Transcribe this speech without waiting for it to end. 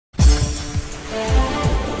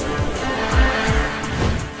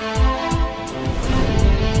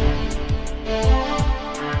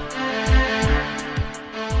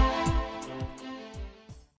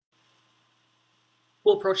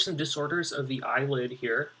approach some disorders of the eyelid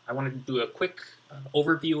here. I wanted to do a quick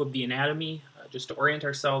overview of the anatomy just to orient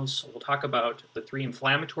ourselves. We'll talk about the three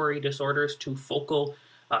inflammatory disorders, two focal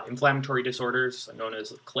inflammatory disorders known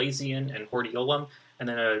as chalazion and hordeolum, and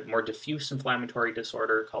then a more diffuse inflammatory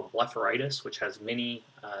disorder called blepharitis, which has many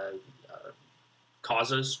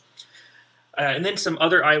causes. And then some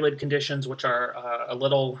other eyelid conditions which are a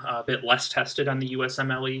little bit less tested on the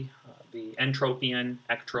USMLE, the entropion,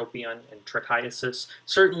 ectropion, and trichiasis.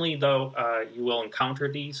 Certainly, though, you will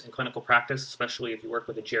encounter these in clinical practice, especially if you work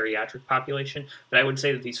with a geriatric population. But I would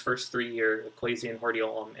say that these first three here, chalazion,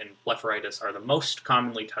 hordeolum, and blepharitis, are the most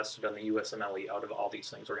commonly tested on the USMLE out of all these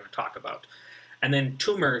things we're going to talk about. And then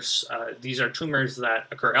tumors, these are tumors that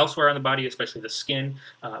occur elsewhere on the body, especially the skin,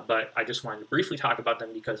 but I just wanted to briefly talk about them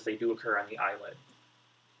because they do occur on the eyelid.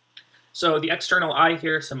 So the external eye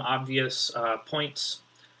here, some obvious points.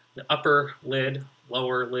 The upper lid,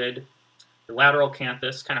 lower lid, the lateral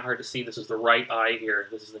canthus, kind of hard to see, this is the right eye here,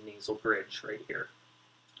 this is the nasal bridge right here.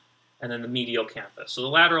 And then the medial canthus. So the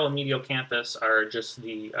lateral and medial canthus are just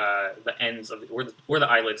the ends of where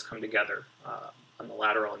the eyelids come together on the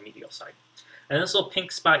lateral and medial side. And this little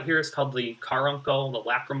pink spot here is called the caruncle, the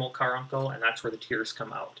lacrimal caruncle, and that's where the tears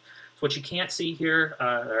come out. So what you can't see here,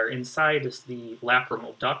 or inside, is the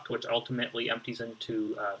lacrimal duct, which ultimately empties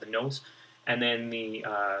into the nose, and then the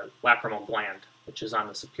lacrimal gland, which is on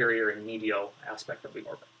the superior and medial aspect of the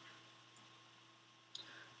orbit.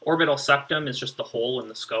 Orbital septum is just the hole in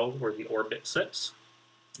the skull where the orbit sits.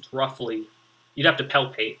 It's roughly, you'd have to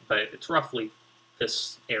palpate, but it's roughly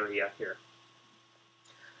this area here.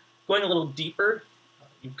 Going a little deeper,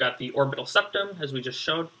 you've got the orbital septum, as we just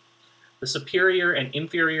showed, the superior and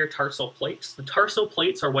inferior tarsal plates. The tarsal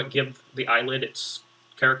plates are what give the eyelid its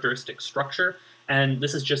characteristic structure, and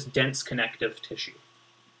this is just dense connective tissue.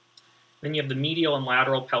 Then you have the medial and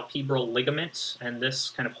lateral palpebral ligaments, and this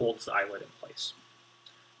kind of holds the eyelid in place.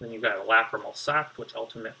 Then you've got a lacrimal sac, which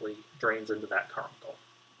ultimately drains into that caruncle.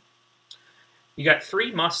 You got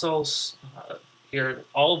three muscles here,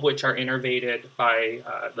 all of which are innervated by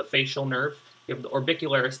the facial nerve. You have the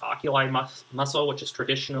orbicularis oculi muscle, which is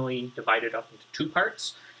traditionally divided up into two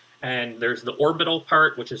parts. And there's the orbital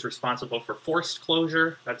part, which is responsible for forced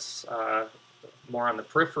closure. That's more on the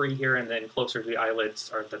periphery here, and then closer to the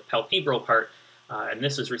eyelids are the palpebral part, and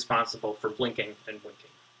this is responsible for blinking and winking.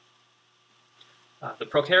 The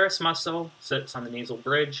procerus muscle sits on the nasal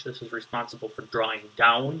bridge. This is responsible for drawing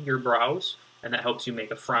down your brows, and that helps you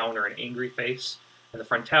make a frown or an angry face. And the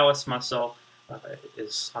frontalis muscle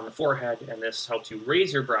is on the forehead, and this helps you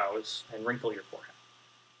raise your brows and wrinkle your forehead.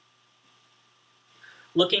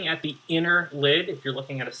 Looking at the inner lid, if you're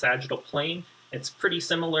looking at a sagittal plane, it's pretty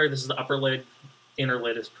similar. This is the upper lid. Inner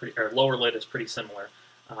lid is lower lid is pretty similar.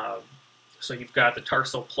 So you've got the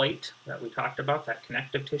tarsal plate that we talked about, that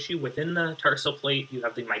connective tissue. Within the tarsal plate, you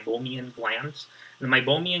have the meibomian glands. And the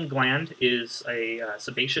meibomian gland is a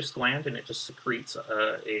sebaceous gland, and it just secretes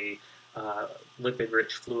a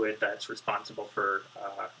lipid-rich fluid that's responsible for,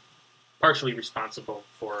 partially responsible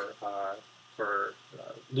for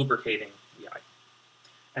lubricating the eye.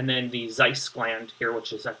 And then the Zeiss gland here,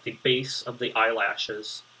 which is at the base of the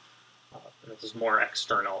eyelashes. And this is more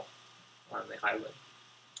external on the eyelid.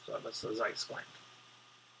 So that's the Zeiss gland.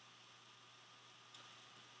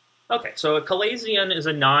 Okay, so a chalazion is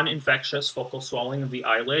a non-infectious focal swelling of the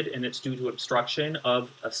eyelid, and it's due to obstruction of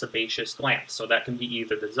a sebaceous gland. So that can be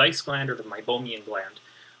either the Zeiss gland or the meibomian gland.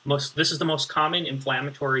 This is the most common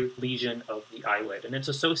inflammatory lesion of the eyelid, and it's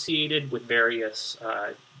associated with various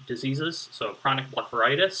diseases, so chronic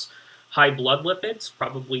blepharitis, high blood lipids,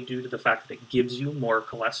 probably due to the fact that it gives you more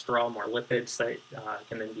cholesterol, more lipids that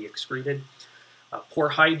can then be excreted, poor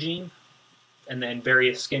hygiene, and then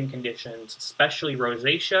various skin conditions, especially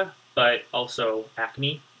rosacea, but also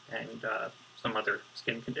acne and some other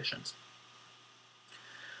skin conditions.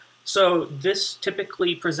 So this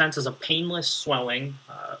typically presents as a painless swelling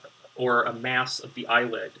or a mass of the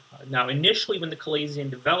eyelid. Now initially when the chalazion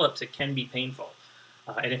develops, it can be painful.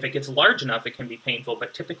 And if it gets large enough, it can be painful,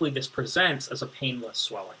 but typically this presents as a painless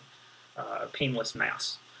swelling, a painless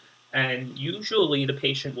mass. And usually the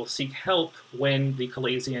patient will seek help when the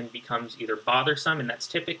chalazion becomes either bothersome, and that's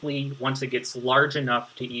typically once it gets large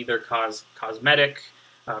enough to either cause cosmetic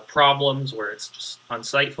problems where it's just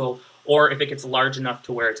unsightful, or if it gets large enough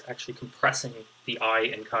to where it's actually compressing the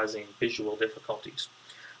eye and causing visual difficulties.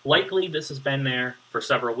 Likely this has been there for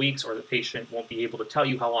several weeks, or the patient won't be able to tell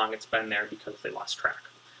you how long it's been there because they lost track.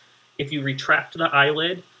 If you retract the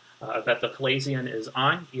eyelid that the chalazion is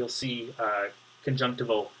on, you'll see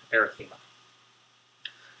conjunctival erythema.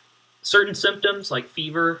 Certain symptoms like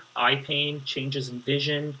fever, eye pain, changes in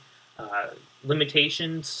vision,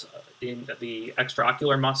 Limitations in the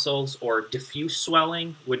extraocular muscles or diffuse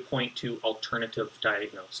swelling would point to alternative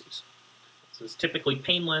diagnoses. This is typically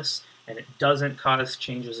painless, and it doesn't cause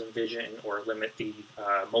changes in vision or limit the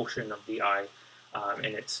motion of the eye, and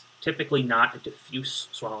it's typically not a diffuse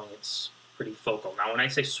swelling. It's pretty focal. Now, when I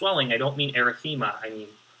say swelling, I don't mean erythema. I mean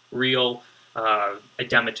real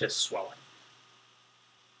edematous swelling.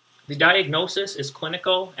 The diagnosis is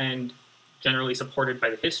clinical and generally supported by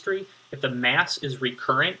the history. If the mass is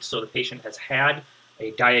recurrent, so the patient has had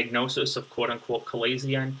a diagnosis of quote-unquote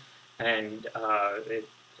chalazion and it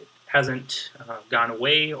hasn't gone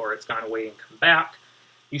away, or it's gone away and come back,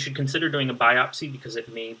 you should consider doing a biopsy because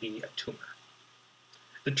it may be a tumor.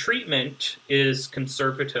 The treatment is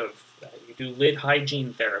conservative. You do lid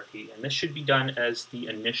hygiene therapy, and this should be done as the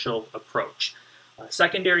initial approach.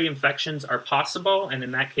 Secondary infections are possible, and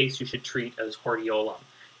in that case, you should treat as hordeolum.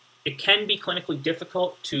 It can be clinically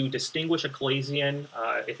difficult to distinguish a chalazion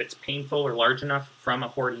if it's painful or large enough from a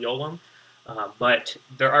hordeolum, but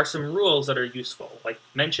there are some rules that are useful. Like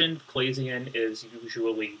mentioned, chalazion is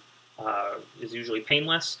usually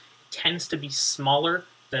painless. It tends to be smaller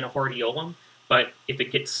than a hordeolum, but if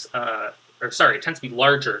it gets, it tends to be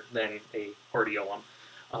larger than a hordeolum.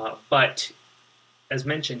 But as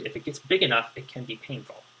mentioned, if it gets big enough, it can be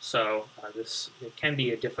painful. So it can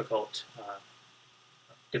be a difficult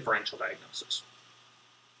differential diagnosis.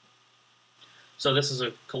 So this is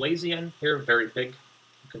a chalazion here, very big.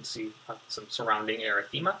 You can see some surrounding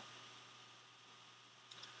erythema.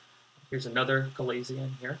 Here's another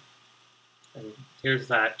chalazion here. And here's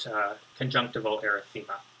that conjunctival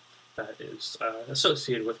erythema that is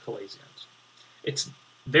associated with chalazions. It's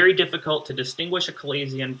very difficult to distinguish a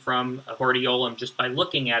chalazion from a hordeolum just by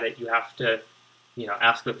looking at it. You have to,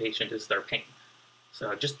 ask the patient, is there pain?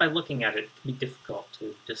 So just by looking at it, it can be difficult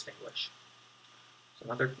to distinguish. So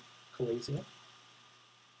another chalazion.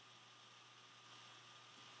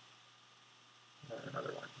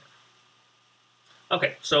 Another one here.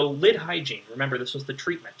 Okay, so lid hygiene. Remember, this was the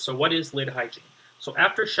treatment. So what is lid hygiene? So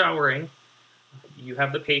after showering, you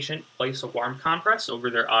have the patient place a warm compress over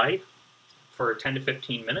their eye for 10 to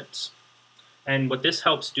 15 minutes. And what this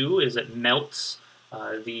helps do is it melts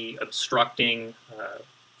the obstructing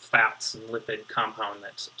fats and lipid compound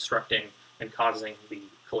that's obstructing and causing the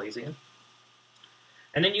chalazion.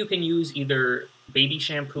 And then you can use either baby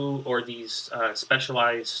shampoo or these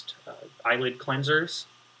specialized eyelid cleansers.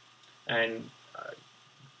 And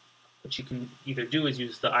what you can either do is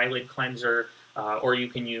use the eyelid cleanser, or you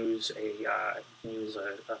can use a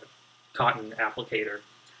cotton applicator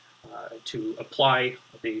to apply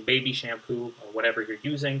the baby shampoo or whatever you're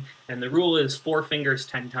using. And the rule is 4 fingers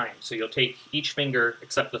 10 times. So you'll take each finger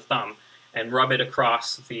except the thumb and rub it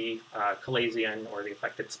across the chalazion or the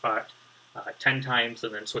affected spot 10 times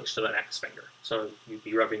and then switch to the next finger. So you'd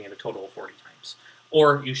be rubbing it a total of 40 times.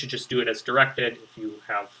 Or you should just do it as directed if you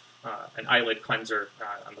have an eyelid cleanser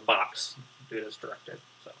on the box. Do it as directed.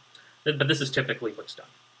 So, but this is typically what's done.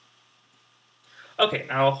 Okay,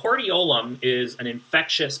 now a hordeolum is an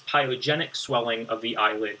infectious pyogenic swelling of the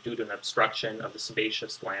eyelid due to an obstruction of the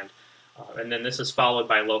sebaceous gland, and then this is followed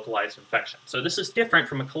by localized infection. So this is different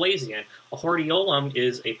from a chalazion. A hordeolum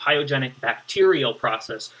is a pyogenic bacterial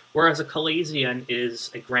process, whereas a chalazion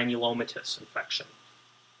is a granulomatous infection.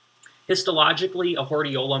 Histologically, a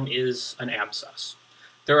hordeolum is an abscess.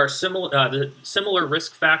 There are similar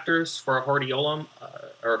risk factors for a hordeolum,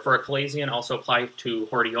 or for a chalazion also apply to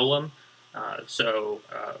hordeolum.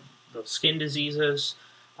 The skin diseases,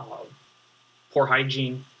 poor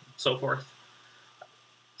hygiene, so forth.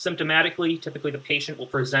 Symptomatically, typically the patient will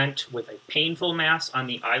present with a painful mass on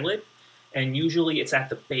the eyelid, and usually it's at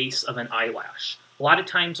the base of an eyelash. A lot of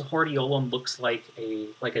times a hordeolum looks like a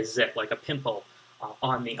zit, like a pimple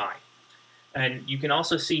on the eye. And you can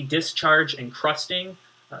also see discharge and crusting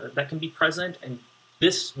that can be present, and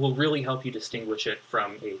this will really help you distinguish it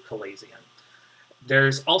from a chalazion.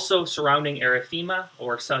 There's also surrounding erythema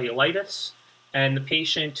or cellulitis, and the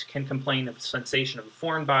patient can complain of the sensation of a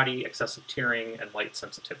foreign body, excessive tearing, and light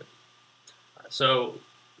sensitivity. So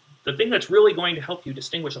the thing that's really going to help you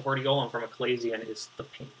distinguish a hordeolum from a chalazion is the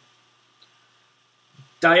pain.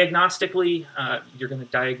 Diagnostically, you're going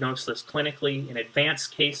to diagnose this clinically. In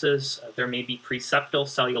advanced cases, there may be preseptal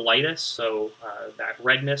cellulitis, so that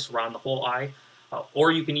redness around the whole eye,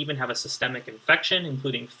 or you can even have a systemic infection,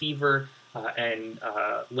 including fever, and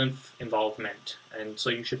lymph involvement. And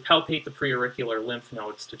so you should palpate the preauricular lymph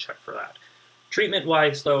nodes to check for that.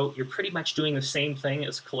 Treatment-wise, though, you're pretty much doing the same thing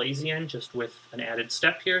as chalazion, just with an added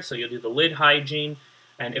step here. So you'll do the lid hygiene,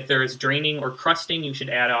 and if there is draining or crusting, you should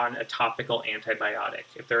add on a topical antibiotic.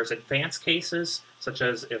 If there's advanced cases, such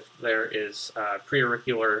as if there is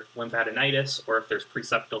preauricular lymphadenitis or if there's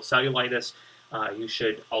preseptal cellulitis. You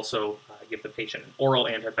should also give the patient an oral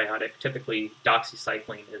antibiotic. Typically,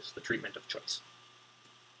 doxycycline is the treatment of choice.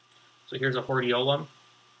 So here's a hordeolum.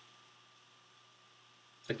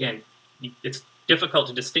 Again, it's difficult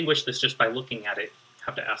to distinguish this just by looking at it. You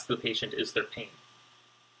have to ask the patient, is there pain?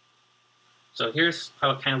 So here's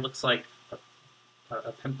how it kind of looks like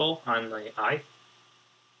a pimple on the eye.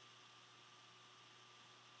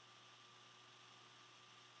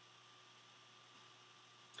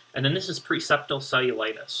 And then this is preseptal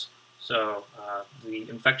cellulitis. So the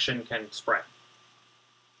infection can spread.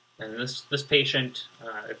 And this patient,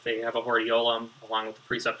 if they have a hordeolum along with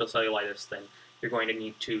the preseptal cellulitis, then you're going to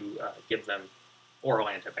need to give them oral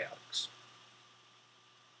antibiotics.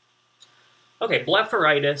 Okay,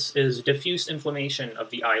 blepharitis is diffuse inflammation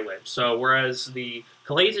of the eyelid. So whereas the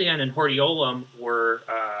chalazion and hordeolum were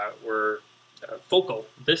focal,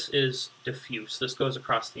 this is diffuse. This goes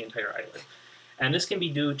across the entire eyelid. And this can be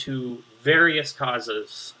due to various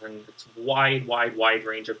causes, and it's wide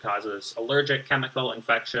range of causes: allergic, chemical,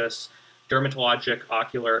 infectious, dermatologic,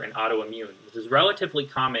 ocular, and autoimmune. This is relatively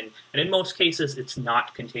common, and in most cases, it's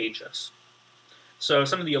not contagious. So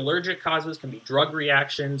some of the allergic causes can be drug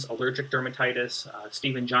reactions, allergic dermatitis,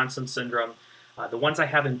 Stevens-Johnson syndrome. The ones I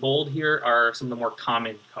have in bold here are some of the more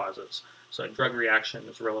common causes. So a drug reaction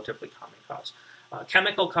is a relatively common cause.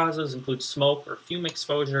 Chemical causes include smoke or fume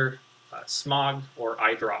exposure, smog, or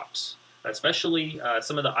eye drops. Especially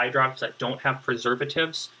some of the eye drops that don't have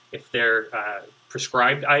preservatives. If they're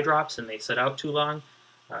prescribed eye drops and they sit out too long,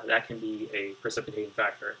 that can be a precipitating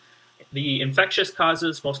factor. The infectious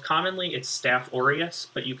causes, most commonly, it's Staph aureus,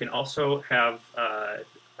 but you can also have a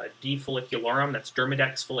D. follicularum, that's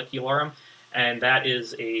Dermadex follicularum, and that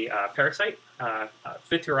is a parasite.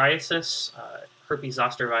 Phthiriasis, herpes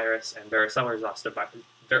zoster virus, and varicella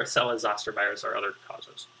zoster virus are other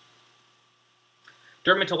causes.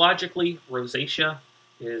 Dermatologically, rosacea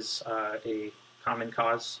is a common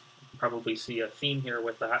cause. You can probably see a theme here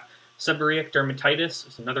with that. Seborrheic dermatitis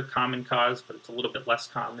is another common cause, but it's a little bit less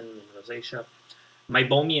common than rosacea.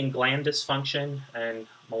 Meibomian gland dysfunction and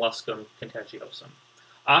molluscum contagiosum.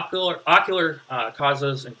 Ocular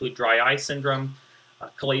causes include dry eye syndrome,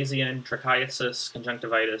 chalazion, trichiasis,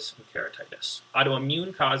 conjunctivitis, and keratitis.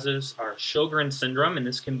 Autoimmune causes are Sjogren's syndrome, and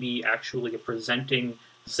this can be actually a presenting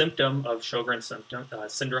symptom of Sjogren's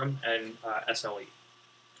syndrome and SLE.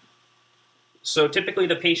 So typically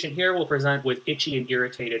the patient here will present with itchy and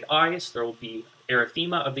irritated eyes. There will be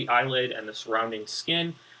erythema of the eyelid and the surrounding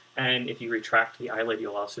skin. And if you retract the eyelid,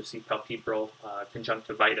 you'll also see palpebral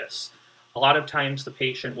conjunctivitis. A lot of times the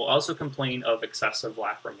patient will also complain of excessive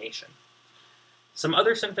lacrimation. Some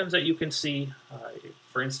other symptoms that you can see,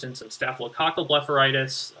 for instance, in staphylococcal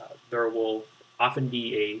blepharitis, there will often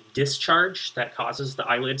be a discharge that causes the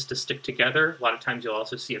eyelids to stick together. A lot of times you'll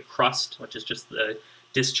also see a crust, which is just the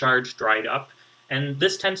discharge dried up. And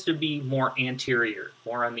this tends to be more anterior,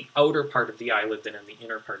 more on the outer part of the eyelid than in the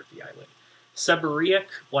inner part of the eyelid. Seborrheic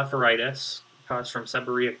blepharitis, caused from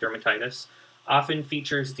seborrheic dermatitis, often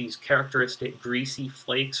features these characteristic greasy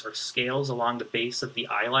flakes or scales along the base of the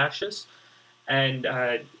eyelashes. And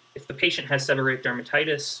if the patient has seborrheic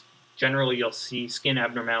dermatitis, generally you'll see skin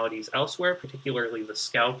abnormalities elsewhere, particularly the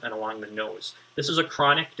scalp and along the nose. This is a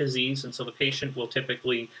chronic disease, and so the patient will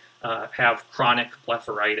typically have chronic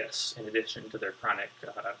blepharitis in addition to their chronic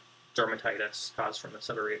dermatitis caused from the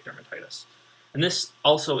seborrheic dermatitis. And this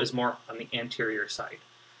also is more on the anterior side.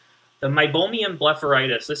 The meibomian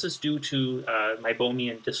blepharitis, this is due to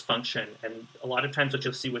meibomian dysfunction, and a lot of times what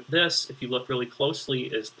you'll see with this, if you look really closely,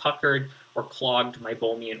 is puckered or clogged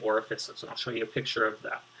meibomian orifices, and I'll show you a picture of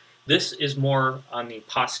that. This is more on the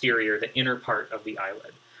posterior, the inner part of the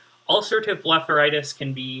eyelid. Ulcerative blepharitis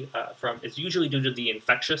can be is usually due to the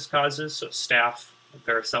infectious causes, so staph,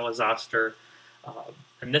 varicella zoster,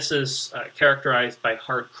 and this is characterized by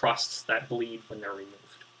hard crusts that bleed when they're removed.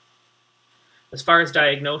 As far as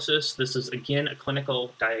diagnosis, this is again a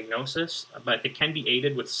clinical diagnosis, but it can be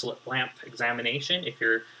aided with slit lamp examination if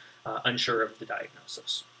you're unsure of the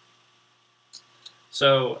diagnosis.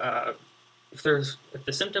 So if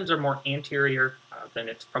the symptoms are more anterior, then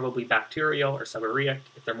it's probably bacterial or seborrheic.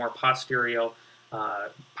 If they're more posterior,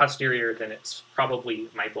 then it's probably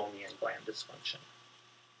meibomian gland dysfunction.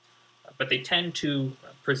 But they tend to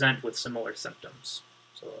present with similar symptoms.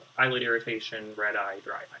 So eyelid irritation, red eye,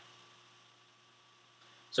 dry eye.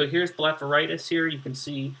 So here's blepharitis here. You can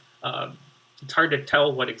see it's hard to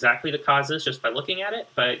tell what exactly the cause is just by looking at it,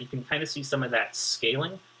 but you can kind of see some of that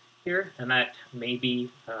scaling here, and that may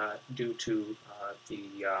be due to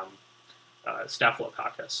the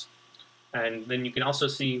staphylococcus. And then you can also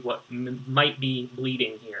see what might be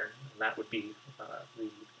bleeding here, and that would be the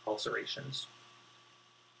ulcerations.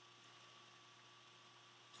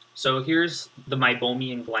 So here's the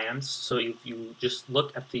meibomian glands. So if you just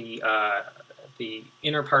look at the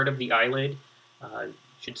inner part of the eyelid, you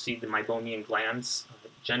should see the meibomian glands.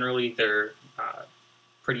 Generally, they're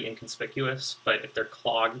pretty inconspicuous, but if they're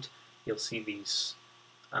clogged, you'll see these.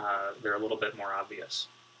 They're a little bit more obvious.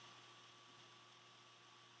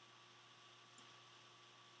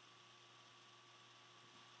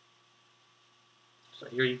 So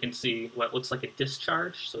here you can see what looks like a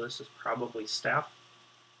discharge. So this is probably staph.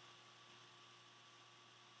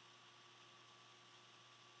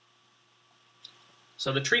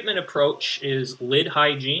 So the treatment approach is lid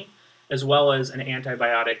hygiene as well as an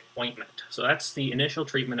antibiotic ointment. So that's the initial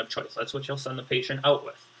treatment of choice. That's what you'll send the patient out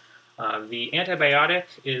with. The antibiotic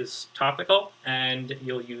is topical, and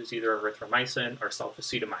you'll use either erythromycin or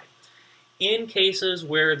sulfacetamide. In cases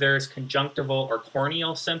where there's conjunctival or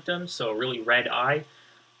corneal symptoms, so really red eye,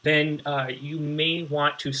 then you may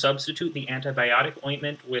want to substitute the antibiotic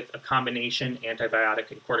ointment with a combination antibiotic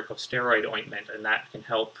and corticosteroid ointment, and that can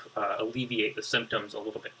help alleviate the symptoms a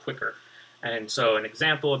little bit quicker. And so an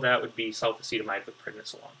example of that would be sulfacetamide with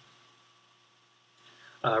prednisolone.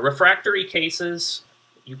 Refractory cases,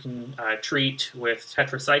 you can treat with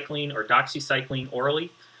tetracycline or doxycycline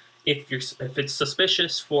orally. If it's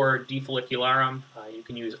suspicious for D. follicularum, you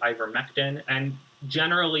can use ivermectin, and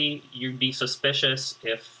generally you'd be suspicious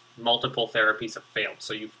if multiple therapies have failed.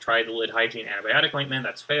 So you've tried the lid hygiene antibiotic ointment,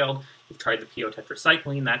 that's failed. You've tried the PO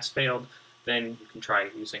tetracycline, that's failed. Then you can try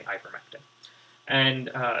using ivermectin.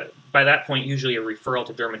 And by that point, usually a referral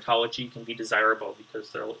to dermatology can be desirable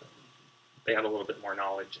because they have a little bit more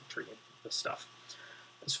knowledge in treating this stuff.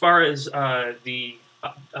 As far as the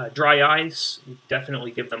dry eyes, you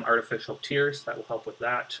definitely give them artificial tears. That will help with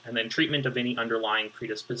that. And then treatment of any underlying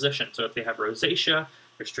predisposition. So if they have rosacea,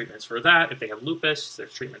 there's treatments for that. If they have lupus,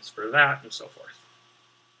 there's treatments for that, and so forth.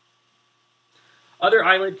 Other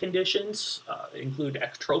eyelid conditions include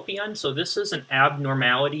ectropion. So this is an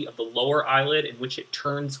abnormality of the lower eyelid in which it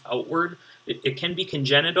turns outward. It can be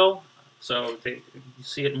congenital, so you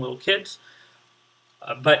see it in little kids.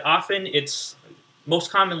 But often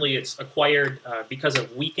most commonly it's acquired because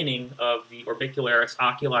of weakening of the orbicularis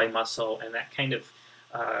oculi muscle, and that kind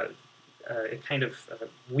of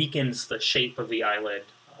weakens the shape of the eyelid,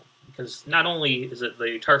 because not only is it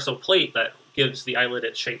the tarsal plate that gives the eyelid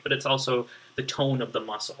its shape, but it's also the tone of the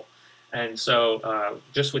muscle. And so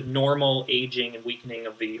just with normal aging and weakening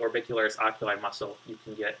of the orbicularis oculi muscle, you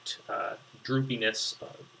can get droopiness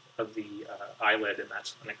of the eyelid, and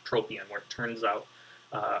that's an ectropion, where it turns out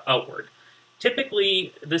outward.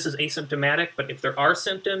 Typically, this is asymptomatic, but if there are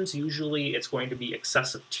symptoms, usually it's going to be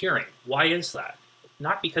excessive tearing. Why is that?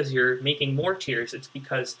 Not because you're making more tears, it's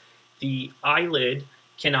because the eyelid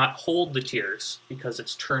cannot hold the tears because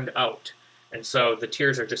it's turned out. And so the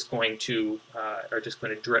tears are just going to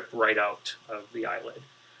drip right out of the eyelid.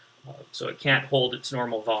 So it can't hold its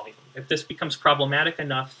normal volume. If this becomes problematic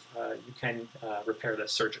enough, you can repair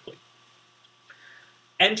this surgically.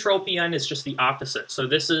 Entropion is just the opposite. So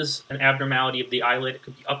this is an abnormality of the eyelid. It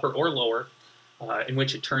could be upper or lower, in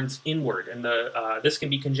which it turns inward. And this can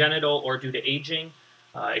be congenital or due to aging.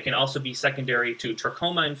 It can also be secondary to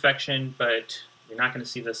trachoma infection, but you're not going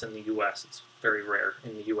to see this in the U.S. It's very rare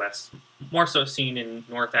in the U.S., more so seen in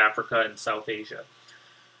North Africa and South Asia.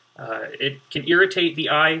 It can irritate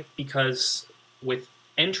the eye because with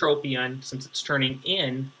entropion, since it's turning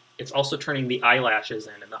in, it's also turning the eyelashes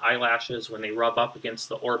in, and the eyelashes, when they rub up against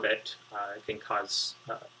the orbit, can cause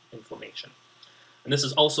inflammation. And this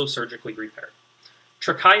is also surgically repaired.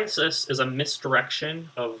 Trichiasis is a misdirection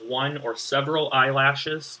of one or several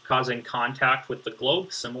eyelashes causing contact with the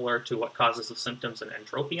globe, similar to what causes the symptoms in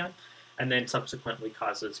entropion, and then subsequently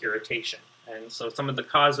causes irritation. And so some of the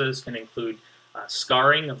causes can include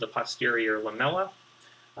scarring of the posterior lamella,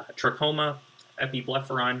 trachoma,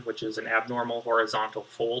 epiblepharon, which is an abnormal horizontal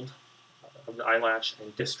fold of the eyelash,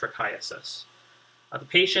 and dystrichiasis. The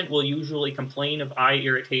patient will usually complain of eye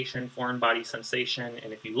irritation, foreign body sensation,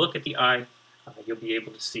 and if you look at the eye, you'll be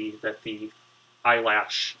able to see that the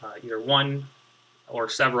eyelash, either one or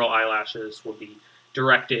several eyelashes, will be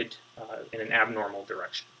directed in an abnormal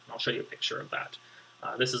direction. And I'll show you a picture of that.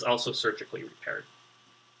 This is also surgically repaired.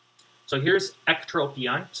 So here's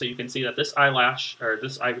ectropion. So you can see that this eyelash, or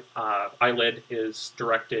this eyelid, is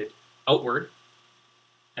directed outward.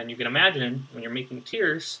 And you can imagine when you're making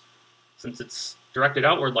tears, since it's directed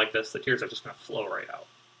outward like this, the tears are just going to flow right out.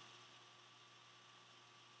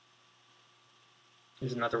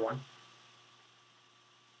 Here's another one.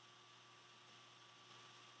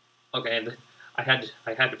 Okay, and I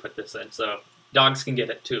had to put this in. So dogs can get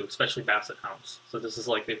it too, especially basset hounds. So this is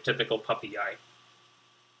like the typical puppy eye.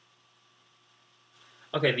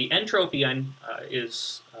 Okay, the entropion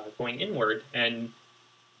is going inward, and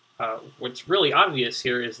what's really obvious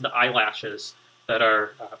here is the eyelashes that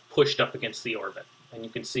are pushed up against the orbit, and you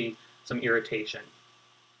can see some irritation.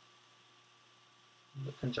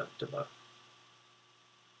 The conjunctiva.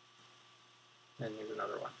 And here's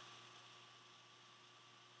another one.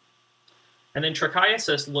 And then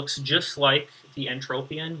trichiasis looks just like the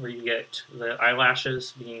entropion, where you get the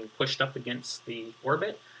eyelashes being pushed up against the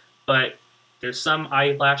orbit, but there's some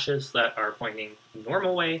eyelashes that are pointing the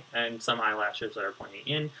normal way and some eyelashes that are pointing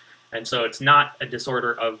in. And so it's not a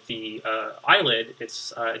disorder of the eyelid,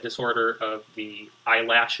 it's a disorder of the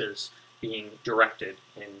eyelashes being directed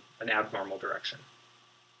in an abnormal direction.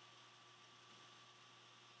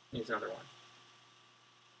 Here's another one.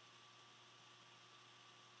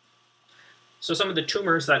 So some of the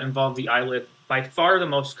tumors that involve the eyelid, by far the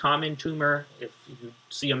most common tumor, if you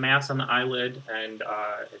see a mass on the eyelid and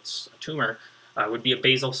it's a tumor, would be a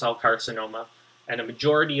basal cell carcinoma, and a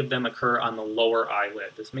majority of them occur on the lower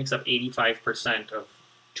eyelid. This makes up 85% of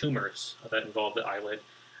tumors that involve the eyelid.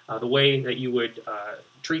 The way that you would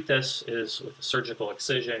treat this is with a surgical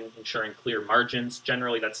excision, ensuring clear margins.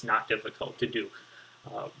 Generally, that's not difficult to do.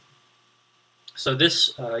 So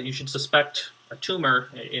this, you should suspect a tumor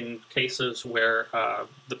in cases where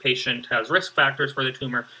the patient has risk factors for the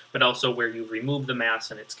tumor, but also where you've removed the mass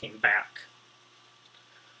and it's came back.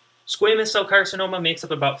 Squamous cell carcinoma makes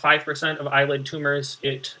up about 5% of eyelid tumors.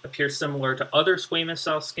 It appears similar to other squamous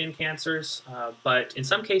cell skin cancers, but in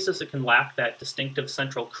some cases it can lack that distinctive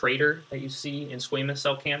central crater that you see in squamous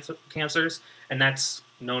cell cancers, and that's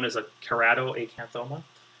known as a keratoacanthoma.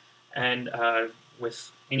 And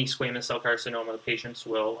with any squamous cell carcinoma, patients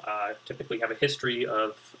will typically have a history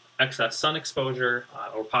of excess sun exposure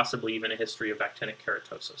or possibly even a history of actinic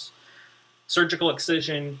keratosis. Surgical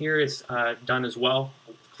excision here is done as well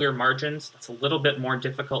with clear margins. That's a little bit more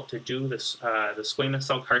difficult to do. The squamous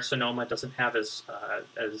cell carcinoma doesn't have as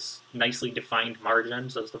nicely defined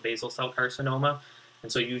margins as the basal cell carcinoma,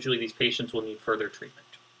 and so usually these patients will need further treatment.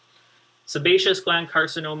 Sebaceous gland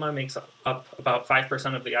carcinoma makes up about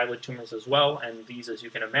 5% of the eyelid tumors as well, and these, as you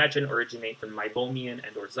can imagine, originate from meibomian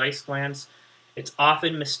and or Zeiss glands. It's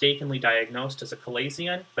often mistakenly diagnosed as a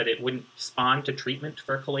chalazion, but it wouldn't respond to treatment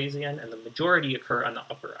for a chalazion, and the majority occur on the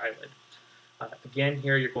upper eyelid. Again,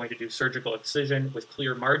 here you're going to do surgical excision with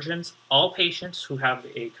clear margins. All patients who have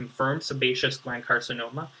a confirmed sebaceous gland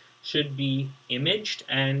carcinoma should be imaged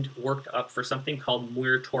and worked up for something called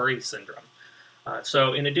Muir-Torre syndrome.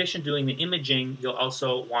 So in addition to doing the imaging, you'll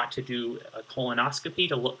also want to do a colonoscopy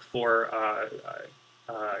to look for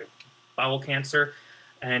bowel cancer,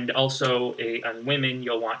 and also on women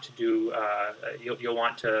you'll want to do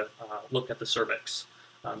look at the cervix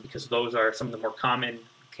because those are some of the more common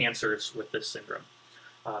cancers with this syndrome.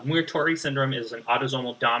 Muir-Torre syndrome is an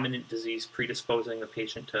autosomal dominant disease predisposing the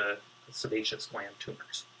patient to sebaceous gland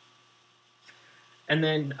tumors. And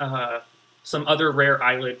then some other rare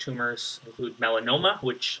eyelid tumors include melanoma,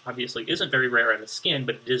 which obviously isn't very rare on the skin,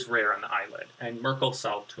 but it is rare on the eyelid, and Merkel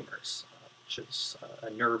cell tumors, which is a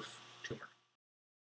nerve